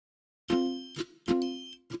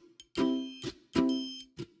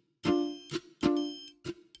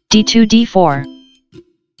d2 d4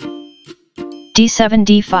 d7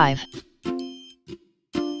 d5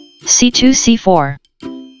 c2 c4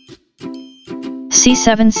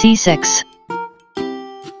 c7 c6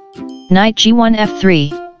 knight g1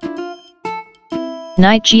 f3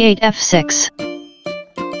 knight g8 f6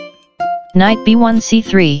 knight b1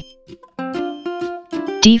 c3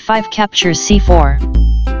 d5 captures c4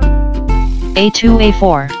 a2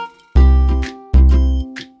 a4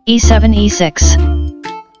 e7 e6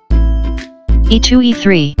 e2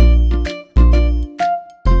 e3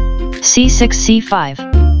 c6 c5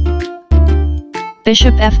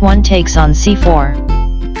 bishop f1 takes on c4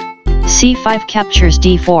 c5 captures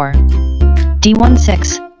d4 d1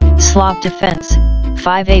 6 Slav defense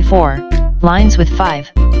 5 a4 lines with 5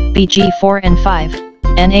 bg4 and 5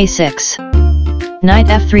 na6 knight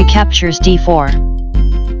f3 captures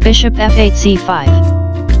d4 bishop f8 c5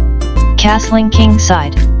 castling king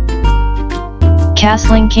side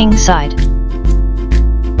castling king side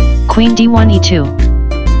queen d1 e2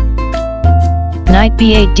 knight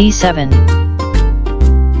b8 d7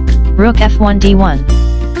 rook f1 d1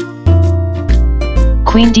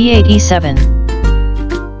 queen d8 e7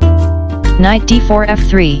 knight d4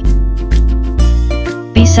 f3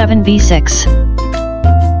 b7 b6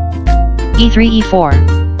 e3 e4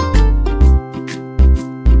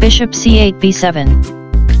 bishop c8 b7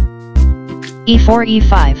 e4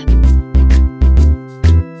 e5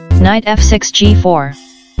 knight f6 g4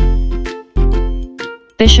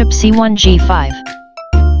 bishop c1 g5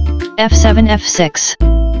 f7 f6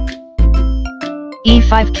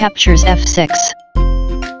 e5 captures f6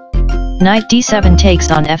 knight d7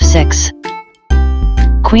 takes on f6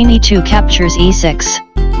 queen e2 captures e6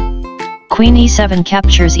 queen e7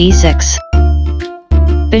 captures e6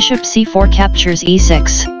 bishop c4 captures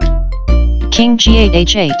e6 king g8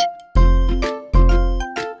 h8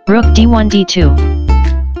 rook d1 d2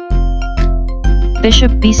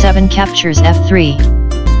 bishop b7 captures f3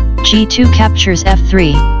 g2 captures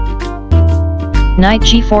f3 knight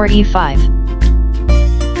g4 e5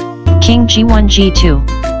 king g1 g2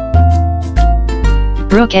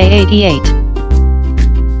 rook a8 e8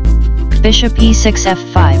 bishop e6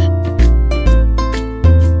 f5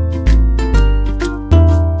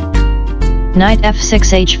 knight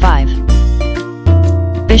f6 h5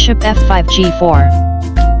 bishop f5 g4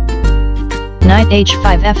 knight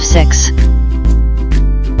h5 f6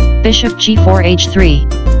 bishop g4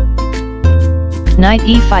 h3 knight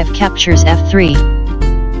e5 captures f3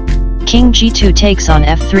 king g2 takes on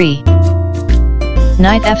f3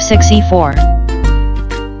 knight f6 e4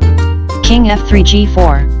 king f3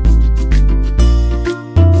 g4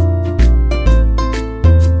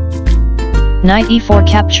 knight e4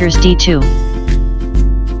 captures d2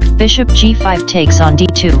 bishop g5 takes on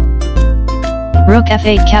d2 rook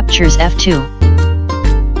f8 captures f2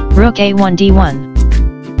 rook a1 d1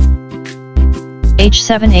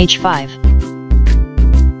 h7 h5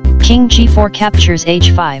 king g4 captures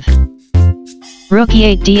h5 rook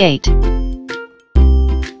e8 d8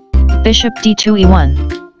 bishop d2 e1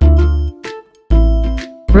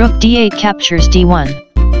 rook d8 captures d1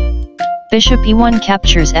 bishop e1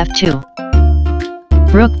 captures f2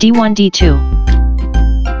 rook d1 d2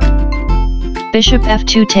 bishop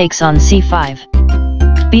f2 takes on c5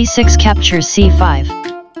 b6 captures c5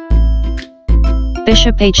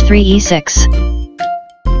 bishop h3 e6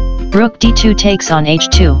 rook d2 takes on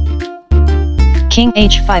h2 king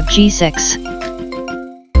h5 g6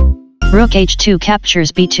 rook h2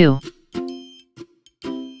 captures b2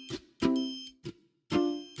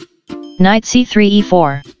 knight c3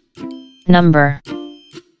 e4 number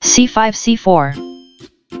c5 c4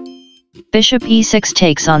 bishop e6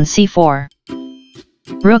 takes on c4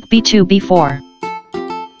 rook b2 b4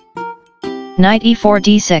 knight e4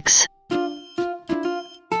 d6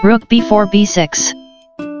 rook b4 b6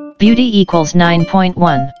 beauty equals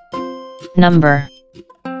 9.1 number.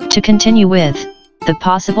 To continue with, the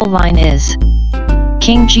possible line is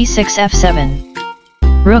king g6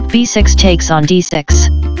 f7 rook b6 takes on d6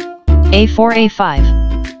 a4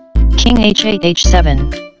 a5 king h8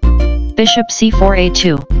 h7 bishop c4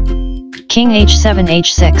 a2 king h7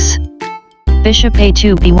 h6 bishop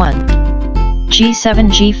a2 b1 g7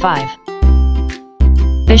 g5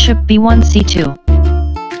 bishop b1 c2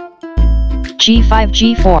 g5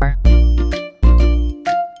 g4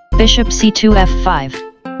 bishop c2 f5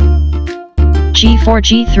 g4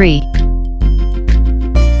 g3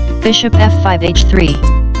 bishop f5 h3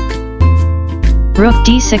 rook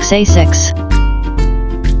d6 a6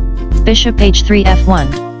 bishop h3 f1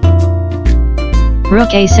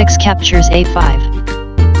 rook a6 captures a5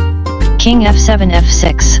 king f7 f6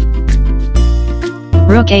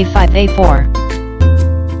 rook a5 a4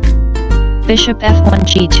 Bishop f1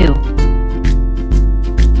 g2.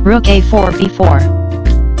 Rook a4 b4.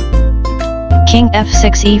 King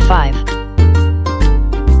f6 e5.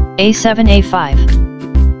 a7 a5.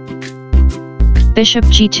 Bishop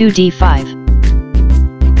g2 d5.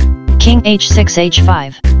 King h6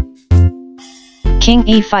 h5. King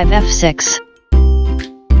e5 f6.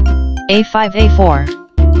 a5 a4.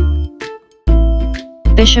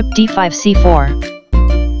 Bishop d5 c4.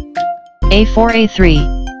 a4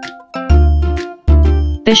 a3.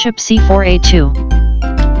 Bishop c4 a2.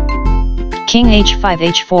 King h5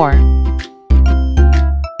 h4.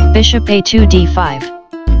 Bishop a2 d5.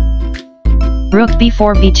 Rook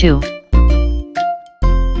b4 b2.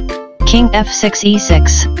 King f6 e6.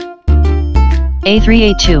 a3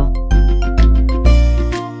 a2.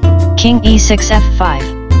 King e6 f5.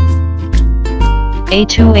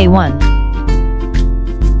 a2 a1.